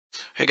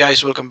Hey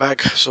guys, welcome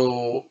back.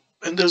 So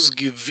in this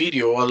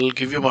video, I'll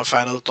give you my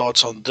final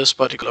thoughts on this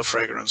particular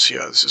fragrance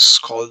here. This is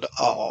called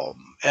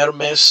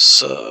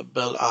Hermès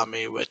Bel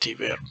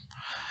Vetiver.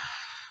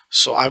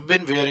 So I've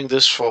been wearing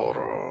this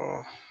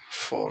for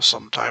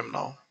some time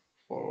now,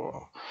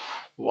 for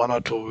 1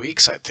 or 2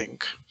 weeks, I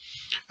think,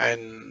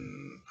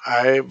 and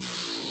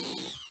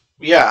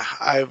yeah,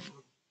 I've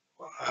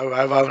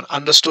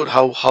understood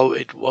how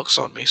it works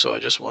on me. So I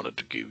just wanted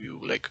to give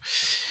you like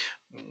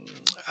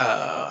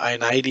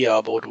an idea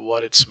about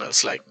what it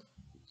smells like.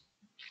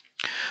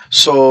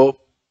 So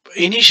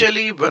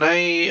initially, when I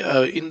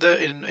in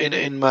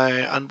my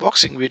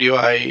unboxing video,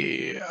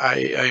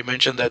 I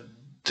mentioned that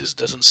this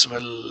doesn't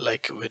smell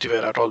like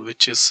vetiver at all,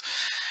 which is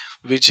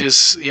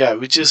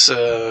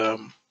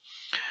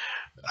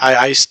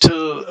I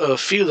still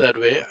feel that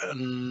way,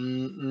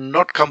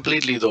 not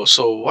completely though.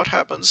 So what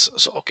happens?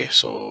 So okay,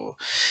 so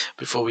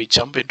before we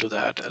jump into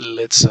that,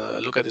 let's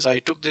look at this. I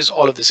took this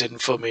all of this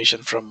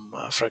information from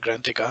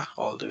Fragrantica,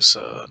 all this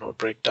note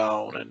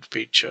breakdown and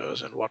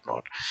pictures and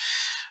whatnot,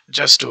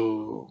 just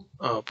to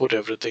put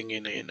everything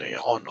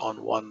on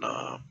one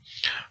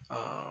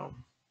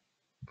um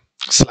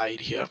slide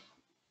here.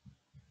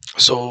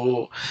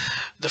 So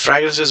the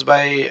fragrance is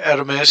by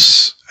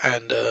Hermes,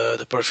 and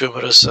the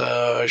perfumer is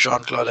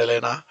Jean-Claude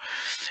Elena,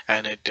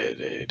 and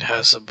it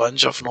has a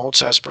bunch of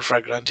notes as per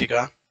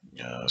Fragrantica.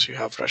 So you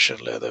have Russian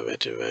leather,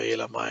 vetiver,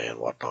 elamai, and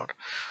whatnot.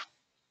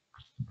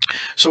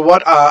 So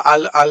what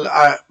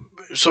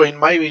so in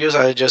my videos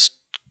I just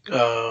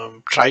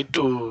try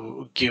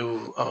to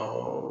give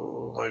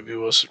my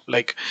viewers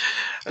like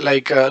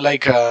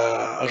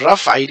a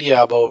rough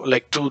idea about,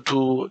 like,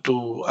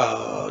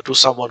 to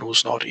someone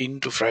who's not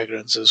into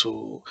fragrances,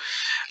 who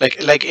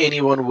like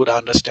anyone would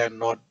understand,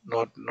 not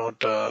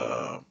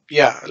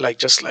yeah, like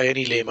just like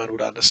any layman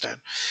would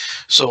understand.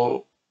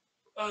 So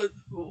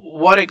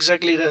what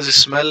exactly does it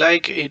smell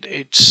like?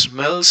 It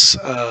smells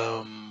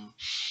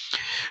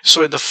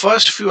so in the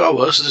first few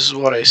hours, this is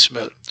what I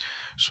smell.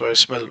 So I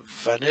smell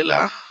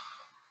vanilla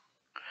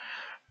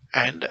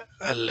and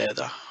a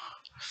leather.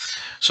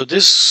 So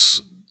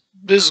this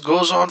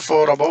goes on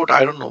for about,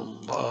 I don't know,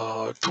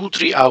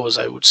 2-3 hours,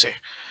 I would say.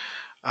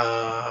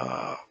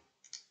 Uh,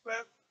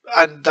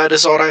 and that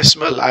is all I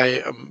smell.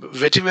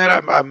 Vetiver,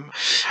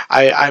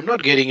 I'm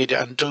not getting it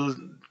until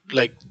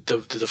like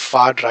the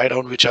far dry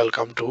down, which I'll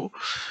come to.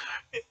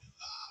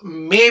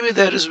 Maybe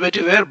there is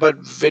vetiver, but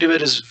vetiver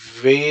is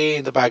way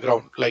in the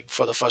background, like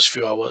for the first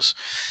few hours.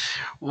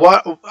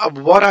 What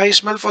I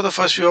smell for the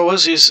first few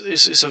hours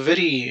is a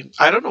very,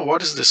 I don't know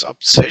what is this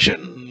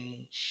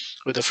obsession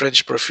with the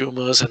French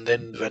perfumers and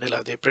then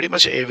vanilla. They pretty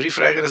much every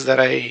fragrance that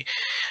I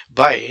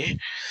buy,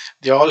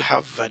 they all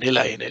have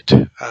vanilla in it.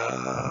 And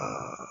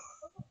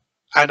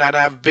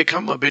I've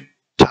become a bit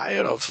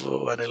tired of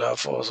vanilla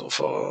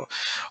for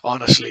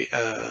honestly,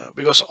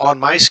 because on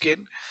my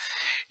skin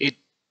it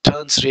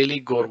turns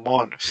really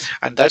gourmand,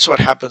 and that's what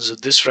happens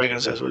with this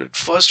fragrance as well. In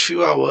first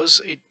few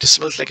hours it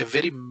smells like a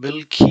very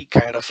milky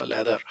kind of a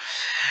leather,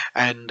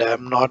 and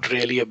I'm not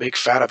really a big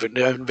fan of it.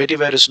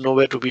 Vetiver is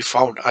nowhere to be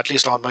found, at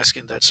least on my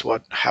skin. That's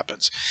what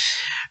happens.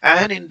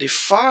 And in the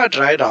far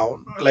dry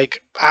down,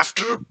 like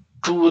after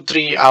 2 or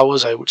 3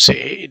 hours, I would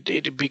say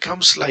it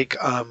becomes like,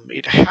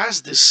 it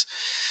has this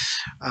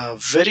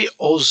very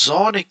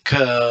ozonic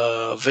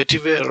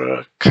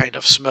vetiver kind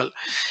of smell.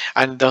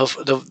 And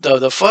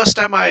the first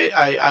time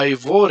I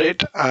wore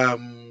it, I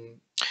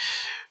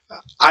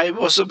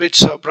was a bit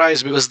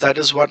surprised, because that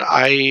is what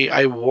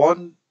I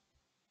want.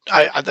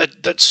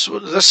 That's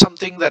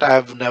something that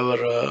I've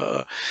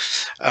never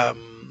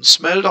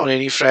smelled on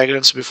any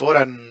fragrance before,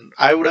 and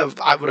I would have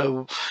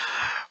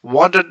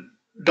wanted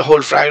the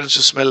whole fragrance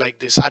to smell like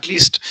this, at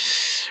least.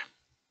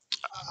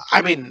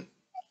 I mean,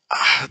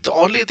 the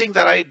only thing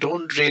that I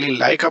don't really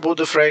like about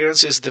the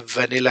fragrance is the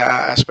vanilla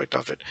aspect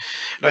of it.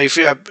 Now, if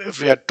we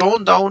are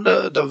toned down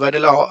the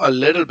vanilla a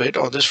little bit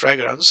on this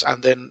fragrance,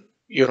 and then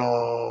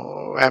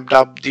amped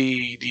up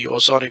the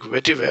ozonic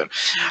vetiver,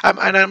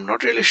 and I'm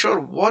not really sure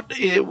what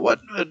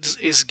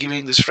is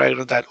giving this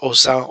fragrance that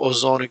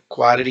ozonic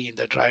quality in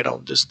the dry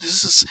down. This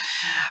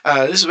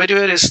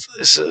vetiver is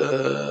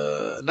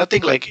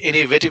nothing like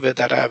any vetiver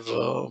that I've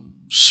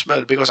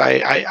smelled, because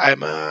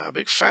I'm a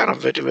big fan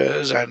of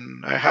vetivers,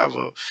 and I have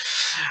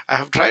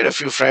tried a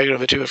few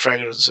vetiver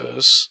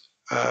fragrances,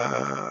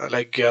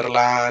 like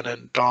Guerlain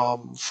and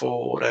Tom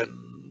Ford and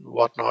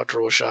whatnot,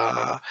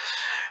 Rocha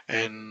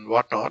and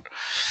whatnot.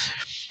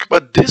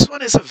 But this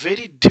one is a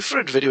very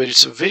different vetiver.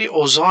 It's a very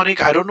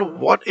ozonic. I don't know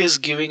what is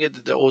giving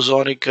it the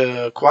ozonic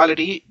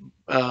quality.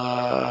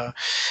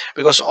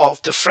 Because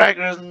of the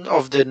fragrance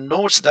of the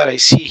notes that I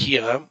see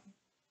here,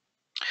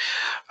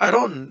 I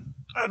don't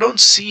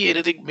see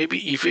anything.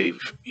 Maybe if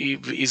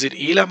is it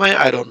Elamai?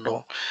 I don't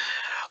know.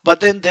 But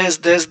then there's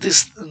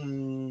this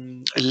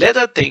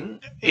leather thing.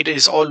 It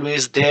is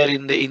always there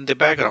in the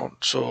background.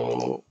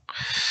 So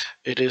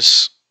it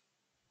is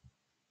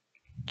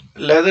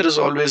leather is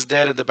always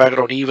there in the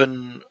background,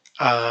 even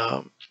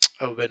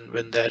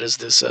when there is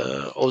this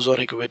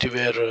ozonic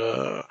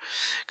vetiver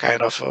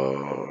kind of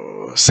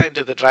scent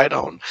in the dry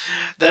down,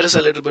 there is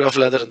a little bit of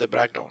leather in the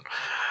background.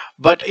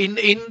 But in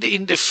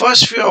the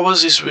first few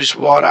hours is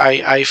what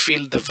I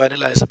feel the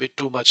vanilla is a bit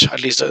too much,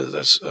 at least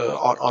that's,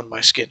 on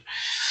my skin.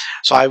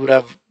 So I would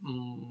have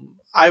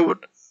I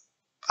would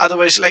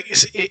otherwise like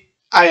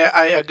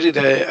I agree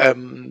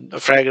the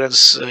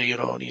fragrance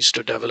needs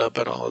to develop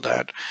and all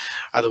that.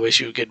 Otherwise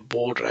you get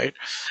bored, right?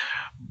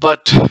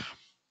 But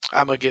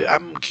I'm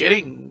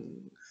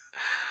getting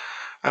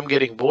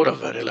bored of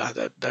vanilla.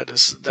 That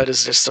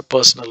is just a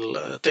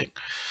personal thing.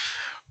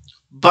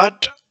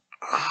 But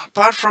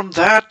apart from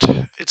that,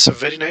 it's a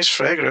very nice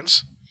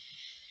fragrance,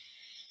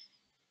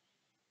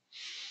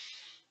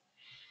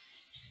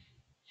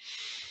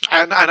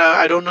 and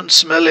I don't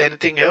smell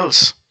anything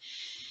else.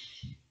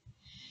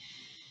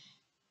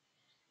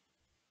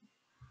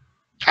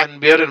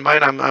 And bear in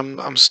mind,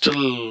 I'm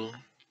still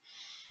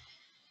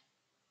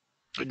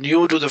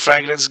new to the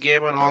fragrance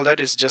game and all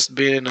that. It's just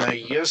been a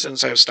year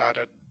since I've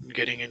started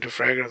getting into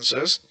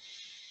fragrances.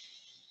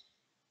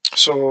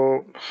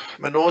 So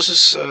my nose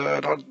is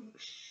not.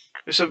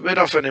 It's a bit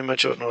of an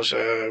immature nose,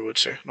 I would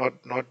say.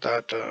 Not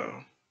that.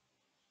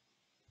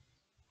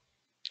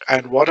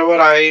 And whatever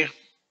I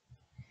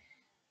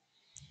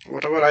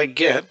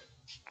get,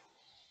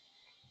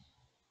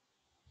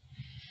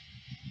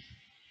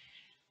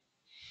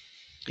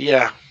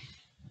 yeah.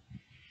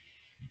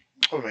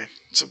 Oh man,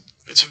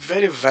 it's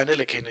very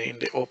vanillic in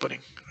the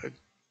opening.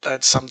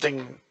 That's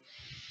something.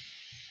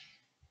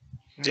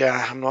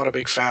 Yeah, I'm not a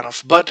big fan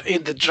of. But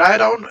in the dry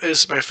down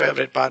is my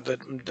favorite part.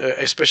 That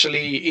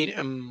especially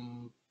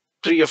in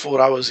 3 or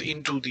 4 hours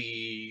into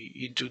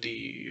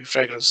the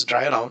fragrance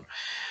dry down,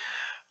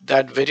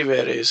 that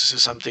vetiver is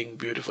something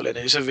beautiful, and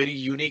it's a very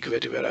unique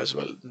vetiver as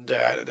well.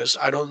 There's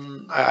I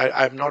don't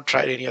I've not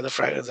tried any other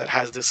fragrance that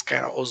has this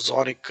kind of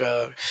ozonic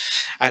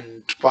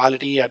and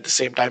quality at the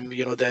same time.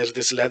 There's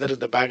this leather in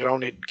the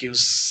background. It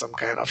gives some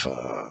kind of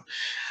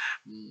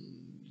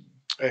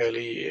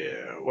really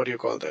what do you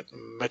call that,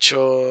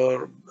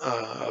 mature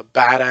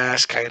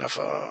badass kind of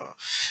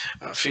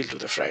feel to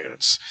the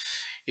fragrance.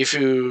 If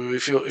you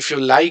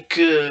like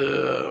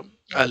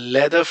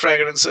leather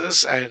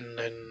fragrances, and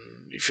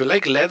if you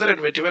like leather and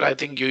vetiver, I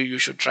think you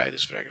should try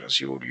this fragrance.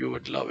 You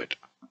would love it.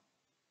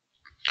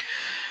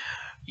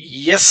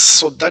 Yes,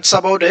 so that's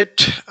about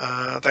it.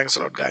 Thanks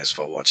a lot guys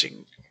for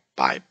watching.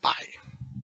 Bye bye.